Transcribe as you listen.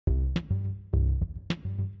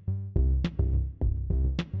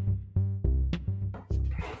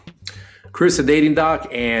Chris, the dating doc,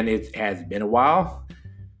 and it has been a while.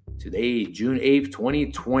 Today, June 8th,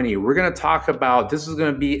 2020, we're going to talk about, this is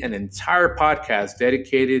going to be an entire podcast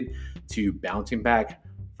dedicated to bouncing back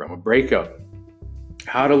from a breakup.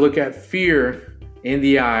 How to look at fear in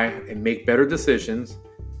the eye and make better decisions,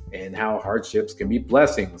 and how hardships can be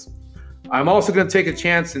blessings. I'm also going to take a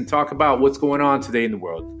chance and talk about what's going on today in the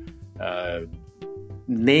world.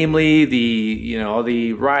 Namely,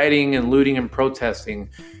 the rioting and looting and protesting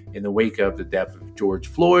in the wake of the death of George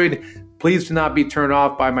Floyd. Please do not be turned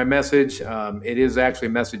off by my message. It is actually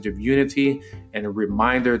a message of unity and a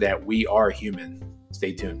reminder that we are human.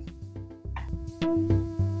 Stay tuned.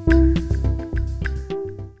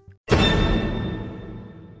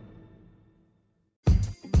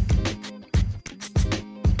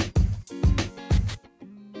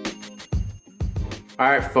 All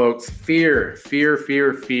right, folks, fear,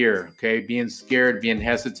 okay? Being scared, being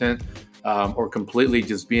hesitant, or completely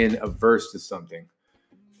just being averse to something.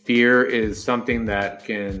 Fear is something that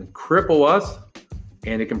can cripple us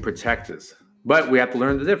and it can protect us, but we have to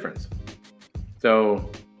learn the difference. So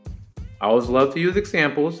I always love to use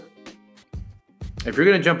examples. If you're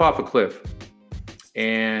going to jump off a cliff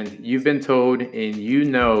and you've been told and you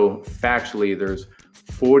know factually there's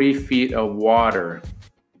 40 feet of water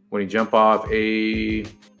when you jump off a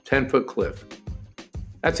 10-foot cliff.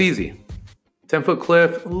 That's easy. 10-foot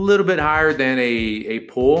cliff, a little bit higher than a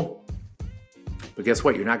pool. But guess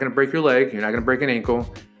what? You're not going to break your leg. You're not going to break an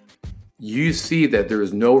ankle. You see that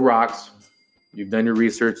there's no rocks. You've done your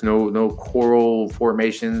research. No coral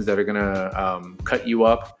formations that are going to cut you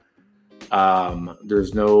up.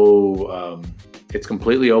 There's no. It's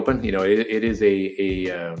completely open. You know, it is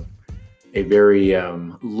a very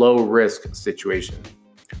low risk situation.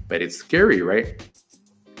 But it's scary, right?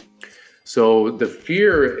 So the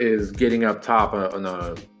fear is getting up top on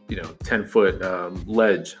a 10-foot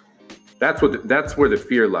ledge. That's where the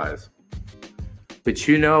fear lies. But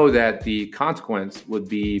you know that the consequence would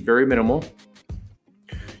be very minimal.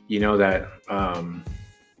 You know that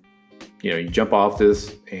you jump off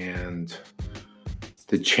this and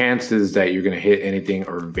the chances that you're going to hit anything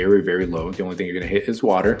are very, very low. The only thing you're going to hit is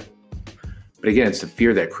water. But again, it's the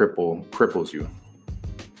fear that cripples you.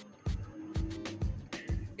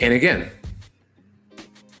 And again,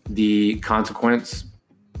 the consequence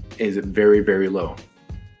is very, very low.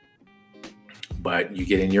 But you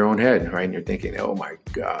get in your own head, right? And you're thinking, oh my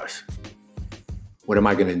gosh, what am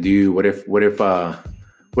I going to do? What if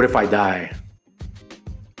I die?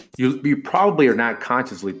 You probably are not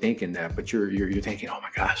consciously thinking that, but you're thinking, oh my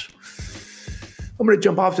gosh, I'm going to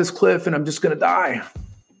jump off this cliff and I'm just going to die.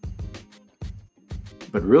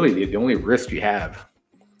 But really, the only risk you have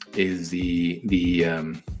is the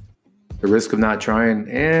risk of not trying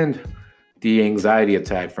and the anxiety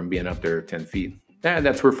attack from being up there 10 feet. And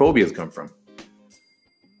that's where phobias come from.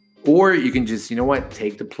 Or you can just,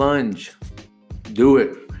 take the plunge. Do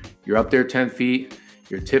it. You're up there 10 feet.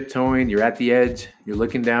 You're tiptoeing. You're at the edge. You're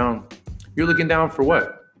looking down. You're looking down for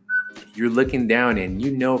what? You're looking down and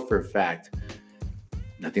you know for a fact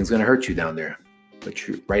nothing's going to hurt you down there. But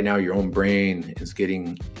right now your own brain is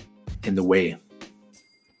getting in the way.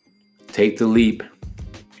 Take the leap,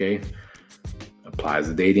 okay? Applies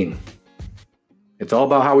to dating. It's all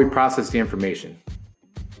about how we process the information.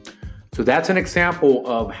 So that's an example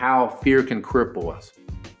of how fear can cripple us.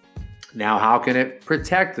 Now, how can it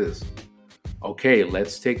protect us? Okay,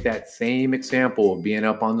 let's take that same example of being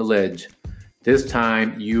up on the ledge. This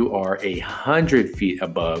time you are 100 feet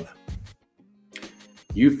above.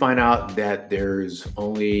 You find out that there's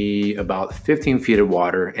only about 15 feet of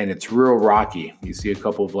water and it's real rocky. You see a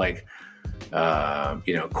couple of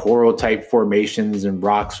coral type formations and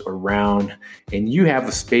rocks around, and you have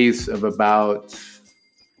a space of about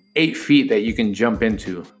 8 feet that you can jump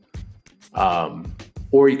into,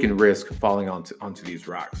 or you can risk falling onto these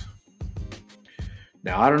rocks.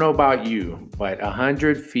 Now, I don't know about you, but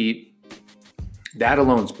 100 feet, that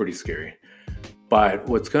alone is pretty scary. But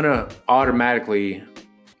what's going to automatically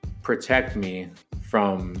protect me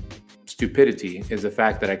from stupidity is the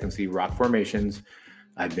fact that I can see rock formations.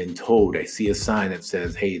 I've been told, I see a sign that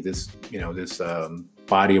says, hey, this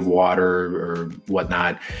body of water or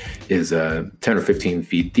whatnot is 10 or 15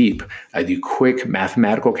 feet deep. I do quick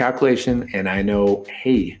mathematical calculation and I know,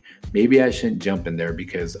 hey, maybe I shouldn't jump in there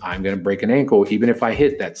because I'm going to break an ankle even if I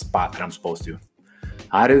hit that spot that I'm supposed to.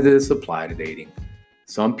 How does this apply to dating?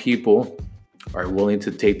 Some people are willing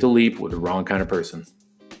to take the leap with the wrong kind of person.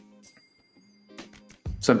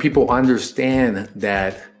 Some people understand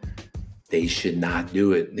that they should not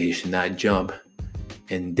do it. They should not jump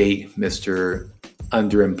and date Mr.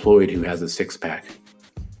 Underemployed who has a six-pack.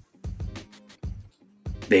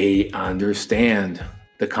 They understand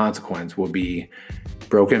the consequence will be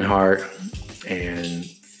broken heart and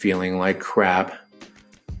feeling like crap,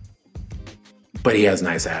 but he has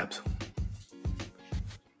nice abs.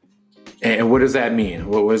 And what does that mean?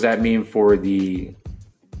 What does that mean for the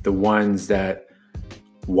ones that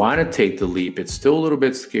want to take the leap? It's still a little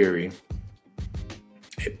bit scary,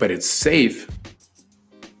 but it's safe.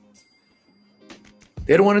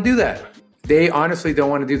 They don't want to do that. They honestly don't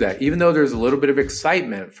want to do that. Even though there's a little bit of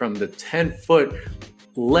excitement from the 10-foot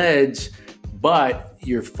ledge, but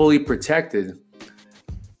you're fully protected.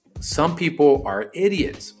 Some people are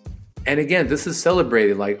idiots. And again, this is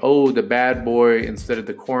celebrated like, oh, the bad boy instead of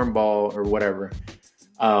the cornball or whatever.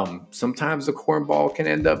 Sometimes the cornball can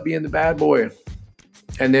end up being the bad boy.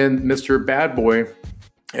 And then Mr. Bad Boy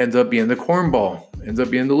ends up being the cornball, ends up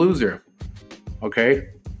being the loser. Okay?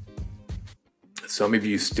 Some of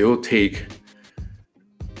you still take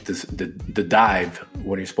the dive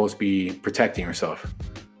when you're supposed to be protecting yourself.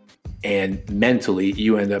 And mentally,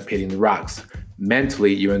 you end up hitting the rocks.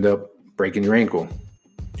 Mentally, you end up breaking your ankle.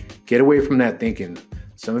 Get away from that thinking.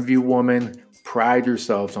 Some of you women pride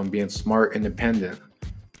yourselves on being smart, independent.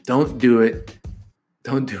 Don't do it.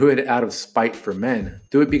 Don't do it out of spite for men.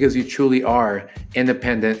 Do it because you truly are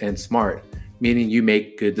independent and smart, meaning you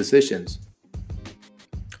make good decisions.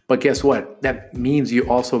 But guess what? That means you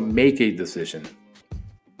also make a decision.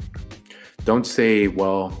 Don't say,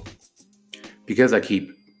 well, because I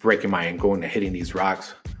keep breaking my ankle and hitting these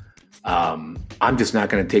rocks, I'm just not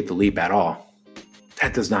going to take the leap at all.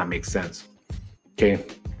 That does not make sense. Okay?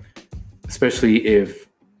 Especially if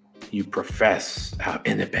you profess how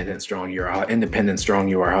independent strong you are, how independent strong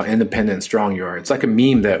you are, how independent strong you are. It's like a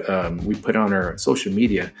meme that we put on our social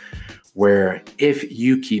media where if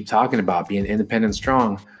you keep talking about being independent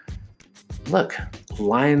strong, look,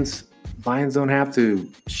 lions don't have to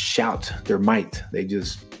shout their might. They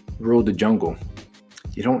just rule the jungle.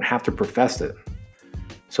 You don't have to profess it.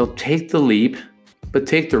 So take the leap, but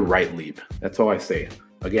take the right leap. That's all I say.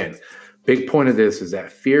 Again, big point of this is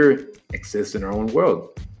that fear exists in our own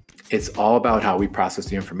world. It's all about how we process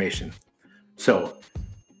the information. So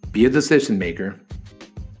be a decision maker.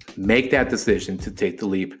 Make that decision to take the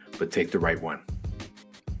leap, but take the right one.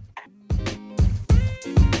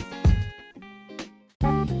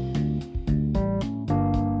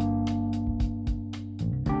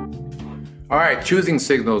 All right, choosing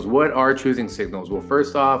signals. What are choosing signals? Well,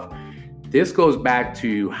 first off, this goes back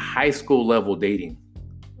to high school level dating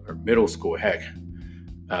or middle school, heck.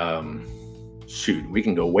 We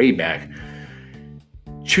can go way back.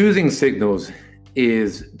 Choosing signals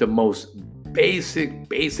is the most basic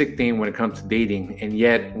thing when it comes to dating. And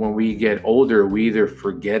yet when we get older, we either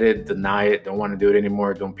forget it, deny it, don't want to do it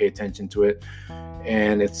anymore, don't pay attention to it.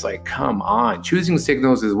 And it's like, come on. Choosing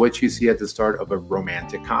signals is what you see at the start of a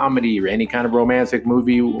romantic comedy or any kind of romantic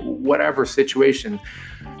movie, whatever situation.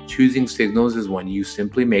 Choosing signals is when you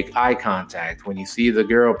simply make eye contact, when you see the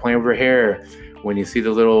girl playing with her hair, when you see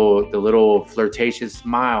the little flirtatious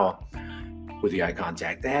smile with the eye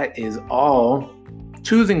contact. That is all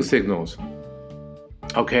choosing signals.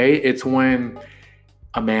 Okay, it's when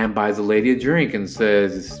a man buys a lady a drink and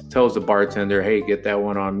tells the bartender, "Hey, get that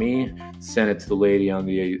one on me." Send it to the lady on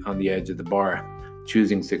the edge of the bar.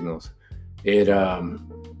 Choosing signals. It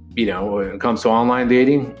when it comes to online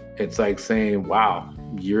dating, it's like saying, "Wow,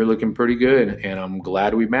 you're looking pretty good, and I'm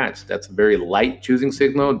glad we matched." That's a very light choosing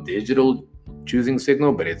signal, digital choosing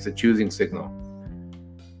signal, but it's a choosing signal.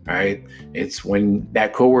 All right, it's when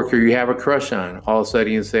that coworker you have a crush on, all of a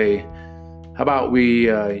sudden you say, "How about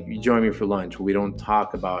you join me for lunch? We don't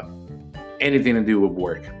talk about anything to do with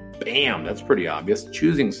work." Bam, that's pretty obvious.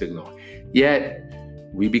 Choosing signal. Yet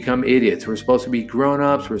we become idiots. We're supposed to be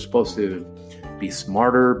grown-ups. We're supposed to be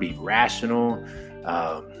smarter, be rational,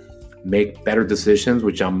 make better decisions,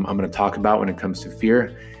 which I'm going to talk about when it comes to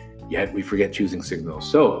fear. Yet we forget choosing signals.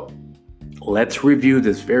 So let's review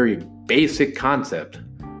this very basic concept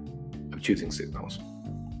of choosing signals.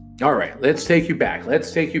 All right, let's take you back.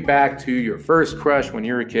 Let's take you back to your first crush when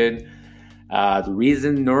you were a kid. The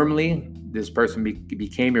reason normally this person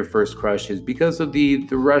became your first crush is because of the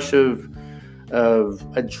rush of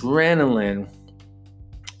adrenaline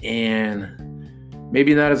and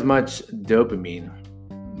maybe not as much dopamine,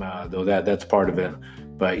 though that's part of it.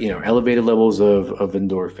 But elevated levels of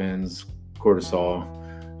endorphins, cortisol,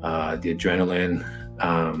 the adrenaline,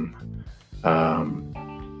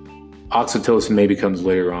 oxytocin maybe comes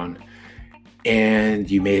later on,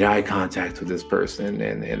 and you made eye contact with this person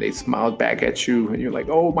and they smiled back at you and you're like,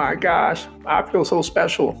 "Oh my gosh, I feel so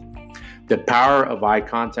special." The power of eye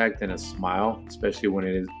contact and a smile, especially when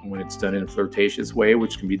it's done in a flirtatious way,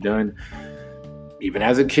 which can be done even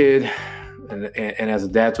as a kid and as a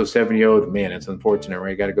dad to a 7-year-old, man, it's unfortunate,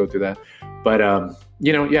 right? You got to go through that. But,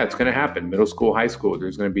 it's going to happen. Middle school, high school,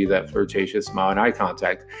 there's going to be that flirtatious smile and eye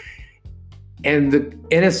contact. And the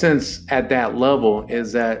innocence at that level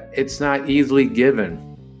is that it's not easily given.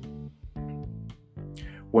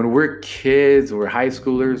 When we're kids, we're high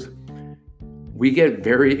schoolers, we get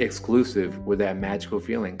very exclusive with that magical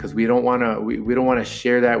feeling because we don't want to. We don't want to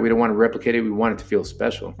share that. We don't want to replicate it. We want it to feel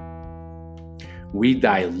special. We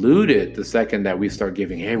dilute it the second that we start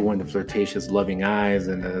giving everyone the flirtatious, loving eyes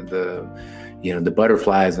and the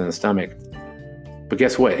butterflies in the stomach. But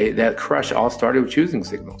guess what? That crush all started with choosing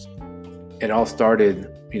signals. It all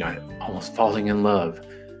started, almost falling in love,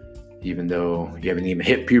 even though you haven't even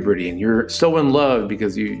hit puberty, and you're so in love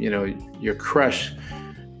because your crush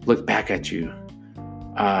looked back at you.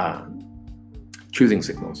 Choosing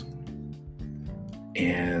signals.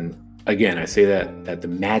 And again, I say that the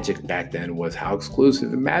magic back then was how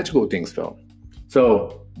exclusive and magical things felt.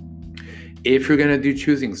 So if you're going to do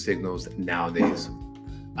choosing signals nowadays,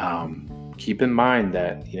 keep in mind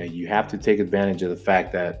that you have to take advantage of the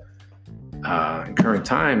fact that in current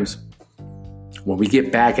times, when we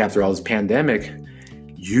get back after all this pandemic,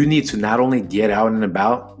 you need to not only get out and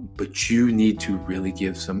about, but you need to really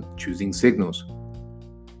give some choosing signals.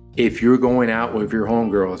 If you're going out with your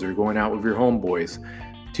homegirls or going out with your homeboys,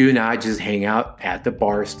 do not just hang out at the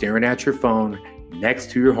bar staring at your phone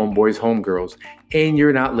next to your homeboys, homegirls, and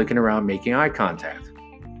you're not looking around making eye contact.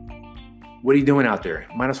 What are you doing out there?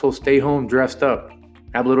 Might as well stay home dressed up,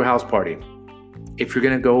 have a little house party. If you're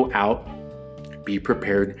going to go out, be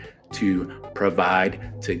prepared to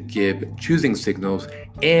provide, to give choosing signals,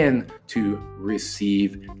 and to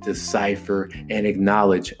receive, decipher, and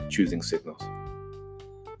acknowledge choosing signals.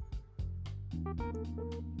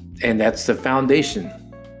 And that's the foundation.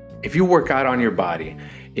 If you work out on your body,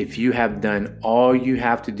 if you have done all you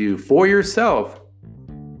have to do for yourself,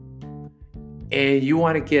 and you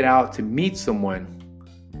want to get out to meet someone,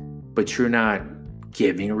 but you're not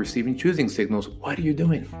giving or receiving choosing signals, what are you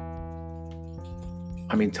doing?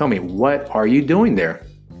 Tell me, what are you doing there?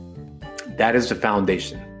 That is the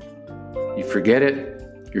foundation. You forget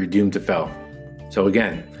it, you're doomed to fail. So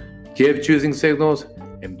again, give choosing signals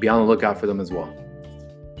and be on the lookout for them as well.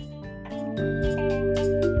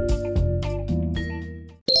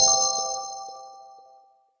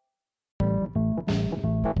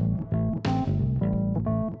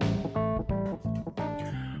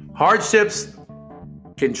 Hardships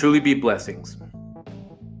can truly be blessings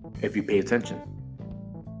if you pay attention.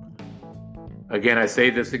 Again, I say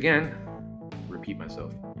this again, repeat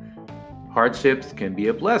myself. Hardships can be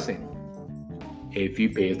a blessing if you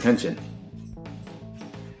pay attention.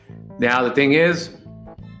 Now, the thing is,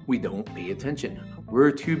 we don't pay attention.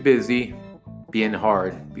 We're too busy being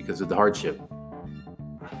hard because of the hardship.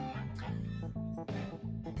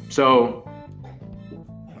 So,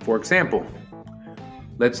 for example,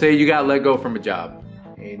 let's say you got let go from a job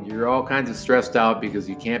and you're all kinds of stressed out because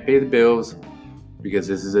you can't pay the bills, because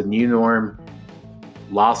this is a new norm,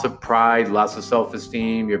 loss of pride, loss of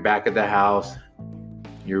self-esteem, you're back at the house,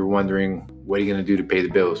 you're wondering, what are you going to do to pay the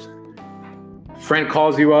bills? Friend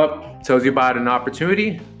calls you up, tells you about an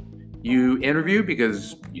opportunity, you interview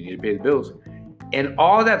because you need to pay the bills. And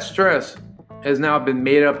all that stress has now been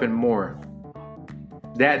made up and more.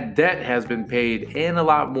 That debt has been paid and a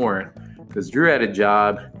lot more because you're at a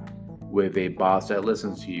job with a boss that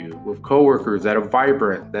listens to you, with coworkers that are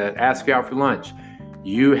vibrant, that ask you out for lunch.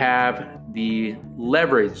 You have the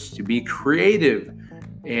leverage to be creative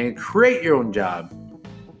and create your own job.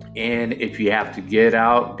 And if you have to get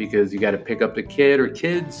out because you got to pick up the kid or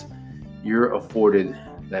kids, you're afforded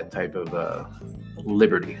that type of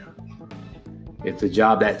liberty. It's a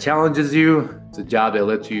job that challenges you. It's a job that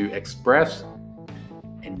lets you express.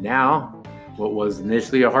 And now, what was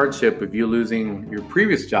initially a hardship of you losing your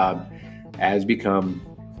previous job has become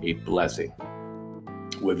a blessing.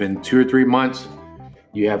 Within 2 or 3 months,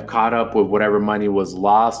 you have caught up with whatever money was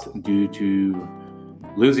lost due to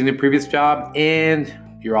losing the previous job, and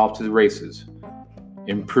you're off to the races.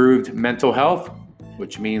 Improved mental health,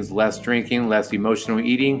 which means less drinking, less emotional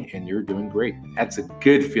eating, and you're doing great. That's a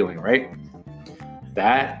good feeling, right?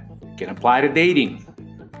 That can apply to dating.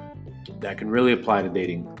 That can really apply to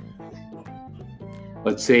dating.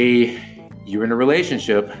 Let's say you're in a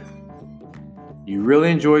relationship. You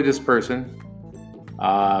really enjoy this person.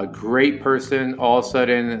 Great person. All of a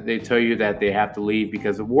sudden, they tell you that they have to leave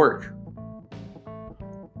because of work.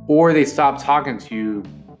 Or they stop talking to you,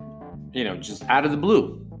 just out of the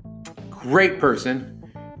blue. Great person.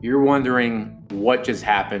 You're wondering what just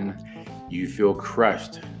happened. You feel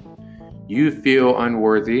crushed. You feel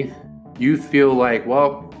unworthy. You feel like,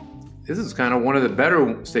 well, this is kind of one of the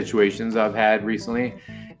better situations I've had recently,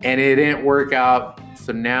 and it didn't work out.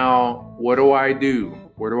 So now what do I do?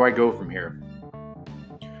 Where do I go from here?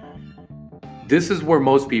 This is where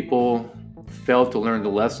most people fail to learn the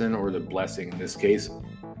lesson, or the blessing in this case.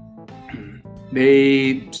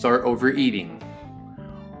 They start overeating,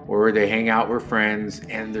 or they hang out with friends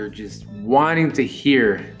and they're just wanting to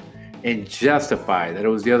hear and justify that it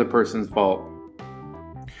was the other person's fault.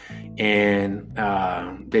 And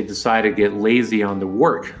they decide to get lazy on the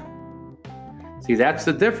work. See, that's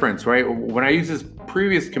the difference, right? When I use this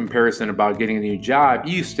previous comparison about getting a new job,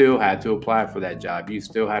 you still had to apply for that job. You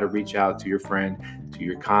still had to reach out to your friend, to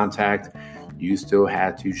your contact. You still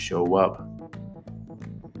had to show up.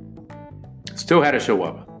 Still had to show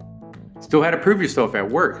up. Still had to prove yourself at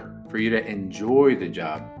work for you to enjoy the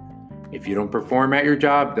job. If you don't perform at your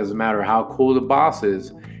job, doesn't matter how cool the boss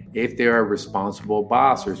is, if they're a responsible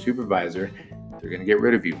boss or supervisor, they're going to get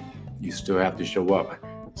rid of you. You still have to show up.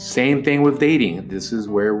 Same thing with dating. This is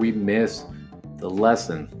where we miss the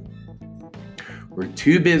lesson. We're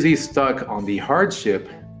too busy stuck on the hardship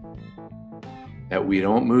that we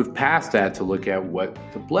don't move past that to look at what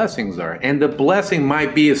the blessings are. And the blessing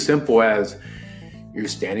might be as simple as you're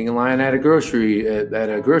standing in line at a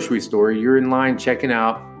grocery store, you're in line checking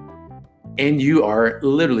out, and you are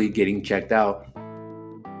literally getting checked out.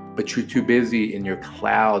 But you're too busy in your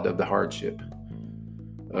cloud of the hardship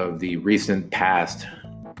of the recent past,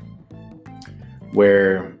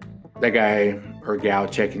 where that guy or gal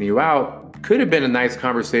checking you out could have been a nice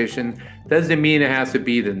conversation. Doesn't mean it has to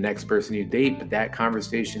be the next person you date, but that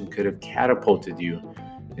conversation could have catapulted you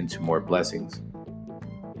into more blessings.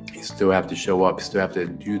 You still have to show up, you still have to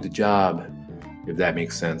do the job, if that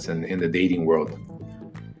makes sense, in the dating world.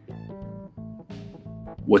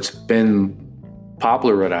 What's been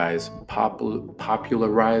popularized,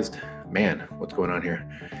 man, what's going on here,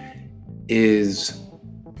 is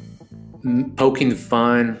poking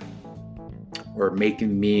fun or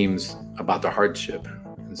making memes about the hardship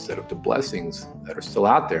instead of the blessings that are still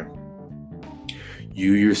out there.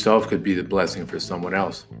 You yourself could be the blessing for someone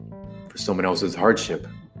else, for someone else's hardship.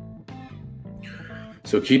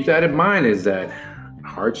 So keep that in mind, is that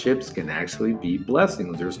hardships can actually be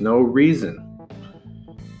blessings. There's no reason.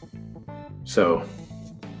 So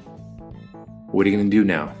what are you going to do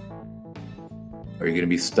now? Are you going to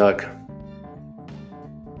be stuck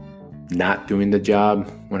not doing the job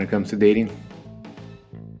when it comes to dating?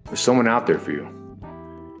 There's someone out there for you.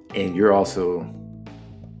 And you're also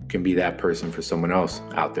can be that person for someone else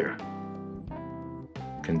out there.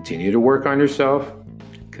 Continue to work on yourself.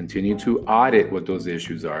 Continue to audit what those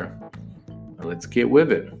issues are. And let's get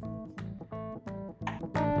with it.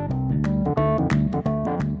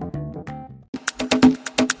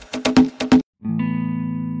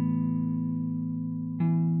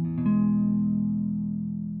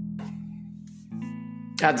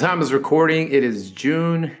 At the time of this recording, it is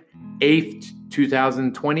June 8th,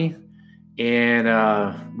 2020. And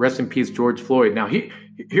rest in peace, George Floyd. Now,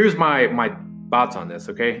 here's my thoughts on this,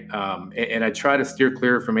 okay? And I try to steer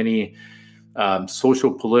clear from any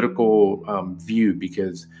social political view,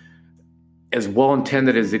 because as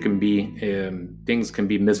well-intended as it can be, things can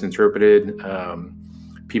be misinterpreted.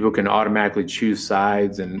 People can automatically choose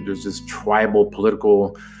sides, and there's this tribal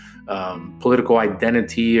political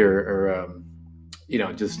identity or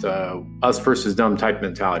just us versus them type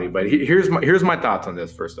mentality. But here's my thoughts on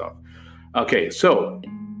this. First off, okay, so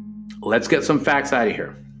let's get some facts out of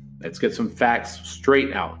here. Let's get some facts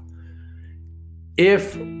straight out.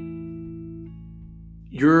 If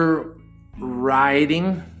you're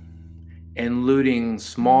rioting and looting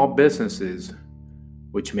small businesses,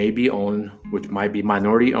 which may be owned, which might be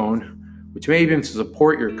minority owned, which may even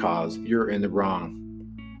support your cause, you're in the wrong.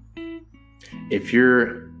 If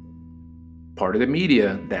you're part of the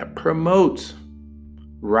media that promotes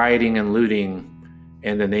rioting and looting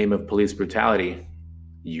in the name of police brutality,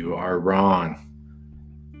 you are wrong.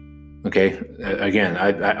 Okay, again,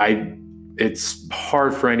 I it's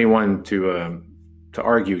hard for anyone to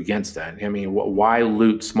argue against that. I mean, why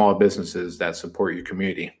loot small businesses that support your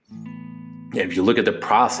community? And if you look at the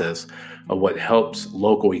process of what helps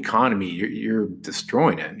local economy, you're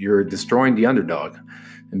destroying it. You're destroying the underdog.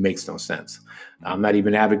 It makes no sense. I'm not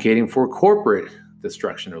even advocating for corporate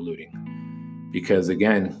destruction or looting, because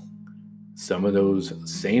again, some of those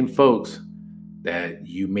same folks that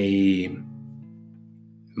you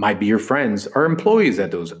might be your friends are employees at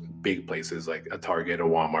those big places like a Target, a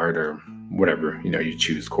Walmart, or whatever, you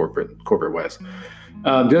choose corporate West. The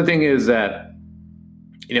other thing is that,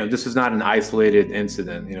 this is not an isolated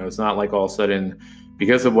incident. It's not like all of a sudden,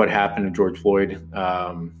 because of what happened to George Floyd,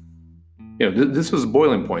 this was a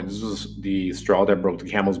boiling point. This was the straw that broke the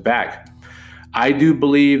camel's back. I do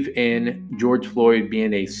believe in George Floyd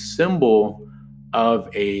being a symbol of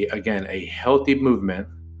a healthy movement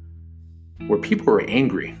where people are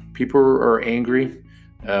angry. People are angry,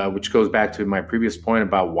 which goes back to my previous point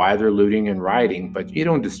about why they're looting and rioting, but you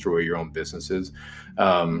don't destroy your own businesses.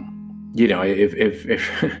 If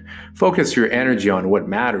focus your energy on what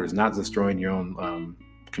matters, not destroying your own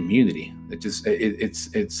community.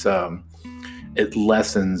 It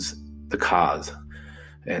lessens the cause.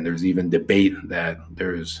 And there's even debate that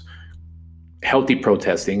there's healthy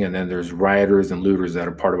protesting, and then there's rioters and looters that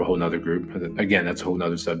are part of a whole nother group. Again, that's a whole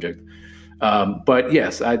nother subject. But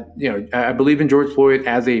yes, I believe in George Floyd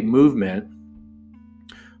as a movement,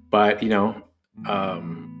 but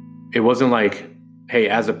it wasn't like, hey,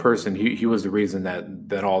 as a person, he was the reason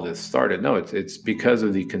that all this started. No, it's because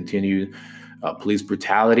of the continued police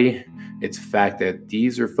brutality. It's the fact that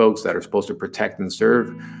these are folks that are supposed to protect and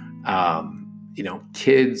serve.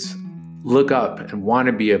 Kids look up and want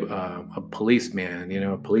to be a policeman,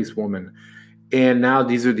 a policewoman. And now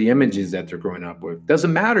these are the images that they're growing up with.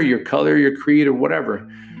 Doesn't matter your color, your creed, or whatever.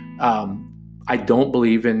 I don't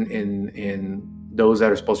believe in those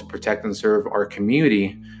that are supposed to protect and serve our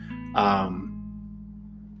community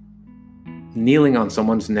kneeling on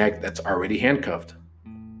someone's neck that's already handcuffed.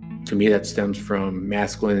 To me, that stems from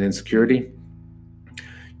masculine insecurity,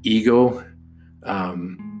 ego,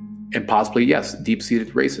 and possibly, yes, deep-seated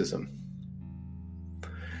racism.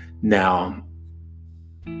 Now,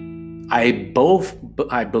 I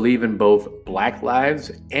believe in both Black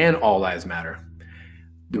Lives and All Lives Matter.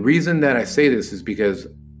 The reason that I say this is because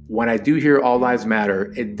when I do hear All Lives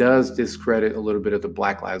Matter, it does discredit a little bit of the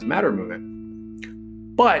Black Lives Matter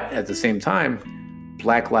movement. But at the same time,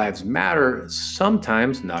 Black Lives Matter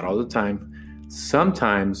sometimes, not all the time,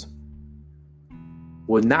 sometimes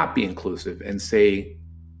would not be inclusive and say,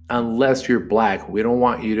 unless you're Black, we don't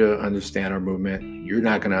want you to understand our movement. You're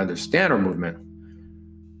not going to understand our movement.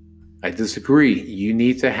 I disagree. You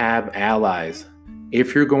need to have allies.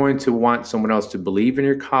 If you're going to want someone else to believe in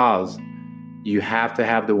your cause, you have to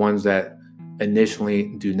have the ones that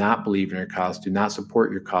initially do not believe in your cause, do not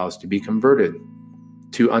support your cause, to be converted,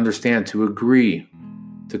 to understand, to agree,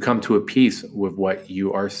 to come to a peace with what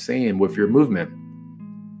you are saying with your movement.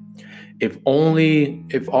 If all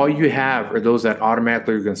you have are those that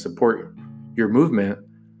automatically are going to support your movement,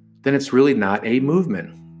 then it's really not a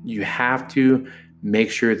movement. You have to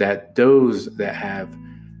make sure that those that have,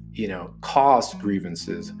 caused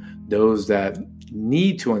grievances, those that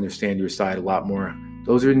need to understand your side a lot more,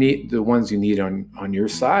 those are the ones you need on your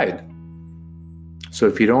side. So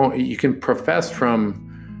if you don't, you can profess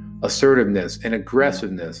from assertiveness and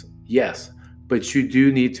aggressiveness, yes, but you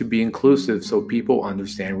do need to be inclusive so people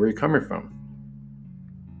understand where you're coming from.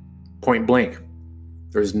 Point blank.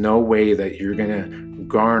 There's no way that you're going to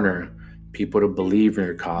garner people to believe in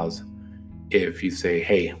your cause if you say,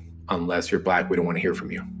 hey, unless you're Black, we don't want to hear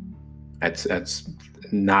from you. That's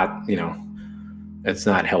not, that's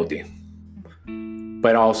not healthy.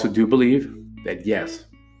 But I also do believe that, yes,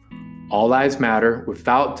 all lives matter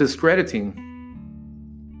without discrediting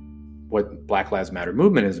what Black Lives Matter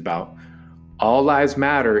movement is about. All lives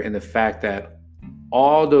matter in the fact that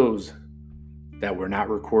all those that were not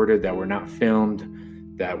recorded, that were not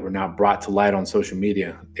filmed, that were not brought to light on social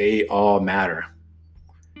media, they all matter.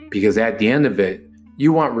 Because at the end of it,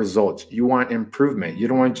 you want results. You want improvement. You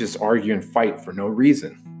don't want to just argue and fight for no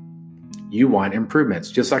reason. You want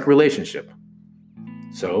improvements, just like a relationship.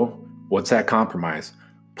 So what's that compromise?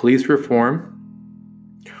 Police reform,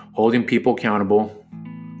 holding people accountable,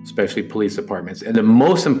 especially police departments. And the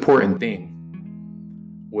most important thing,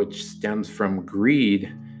 which stems from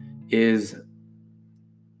greed, is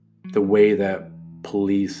the way that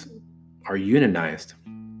police are unionized.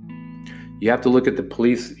 You have to look at the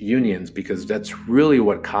police unions, because that's really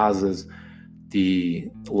what causes the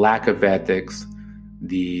lack of ethics,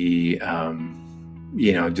 the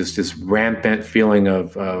just this rampant feeling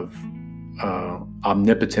of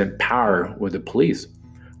omnipotent power with the police,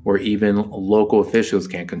 where even local officials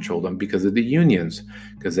can't control them because of the unions,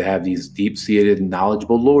 because they have these deep-seated,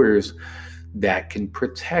 knowledgeable lawyers that can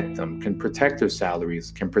protect them, can protect their salaries,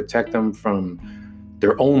 can protect them from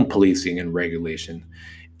their own policing and regulation.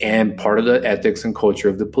 And part of the ethics and culture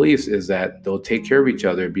of the police is that they'll take care of each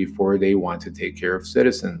other before they want to take care of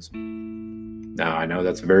citizens. Now, I know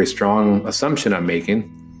that's a very strong assumption I'm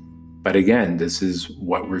making, but again, this is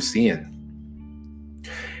what we're seeing.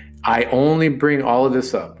 I only bring all of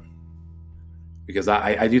this up because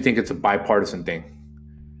I do think it's a bipartisan thing.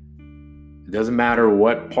 It doesn't matter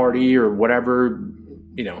what party or whatever,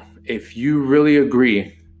 if you really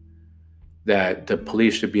agree that the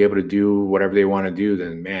police should be able to do whatever they want to do,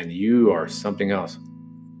 then man, you are something else.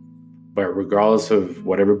 But regardless of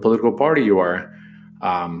whatever political party you are,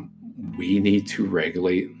 we need to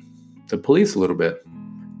regulate the police a little bit.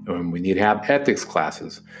 We need to have ethics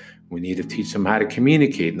classes. We need to teach them how to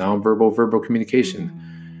communicate, nonverbal, verbal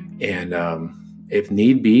communication. And if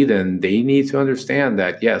need be, then they need to understand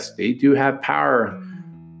that, yes, they do have power,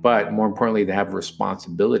 but more importantly, they have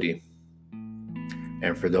responsibility.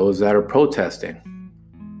 And for those that are protesting,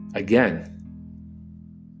 again,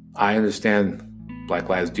 I understand Black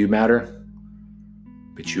lives do matter,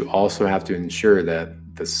 but you also have to ensure that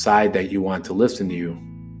the side that you want to listen to you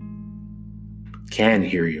can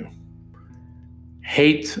hear you.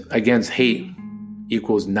 Hate against hate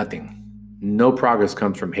equals nothing. No progress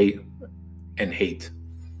comes from hate and hate.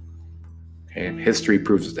 Okay? History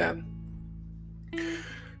proves that.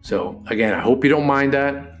 So again, I hope you don't mind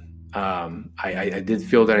that. I did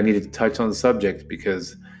feel that I needed to touch on the subject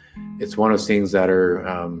because it's one of those things that are,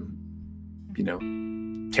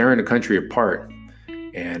 tearing the country apart.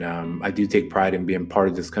 And I do take pride in being part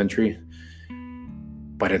of this country.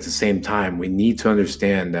 But at the same time, we need to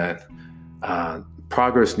understand that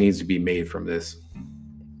progress needs to be made from this.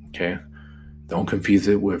 Okay? Don't confuse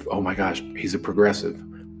it with, oh my gosh, he's a progressive.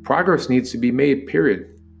 Progress needs to be made,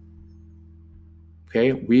 period.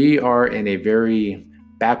 Okay? We are in a very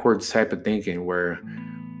backwards type of thinking where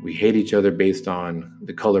we hate each other based on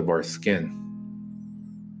the color of our skin.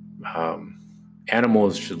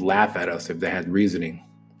 Animals should laugh at us if they had reasoning.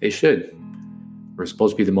 They should. We're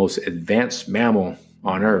supposed to be the most advanced mammal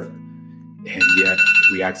on Earth, and yet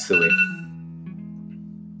we act silly.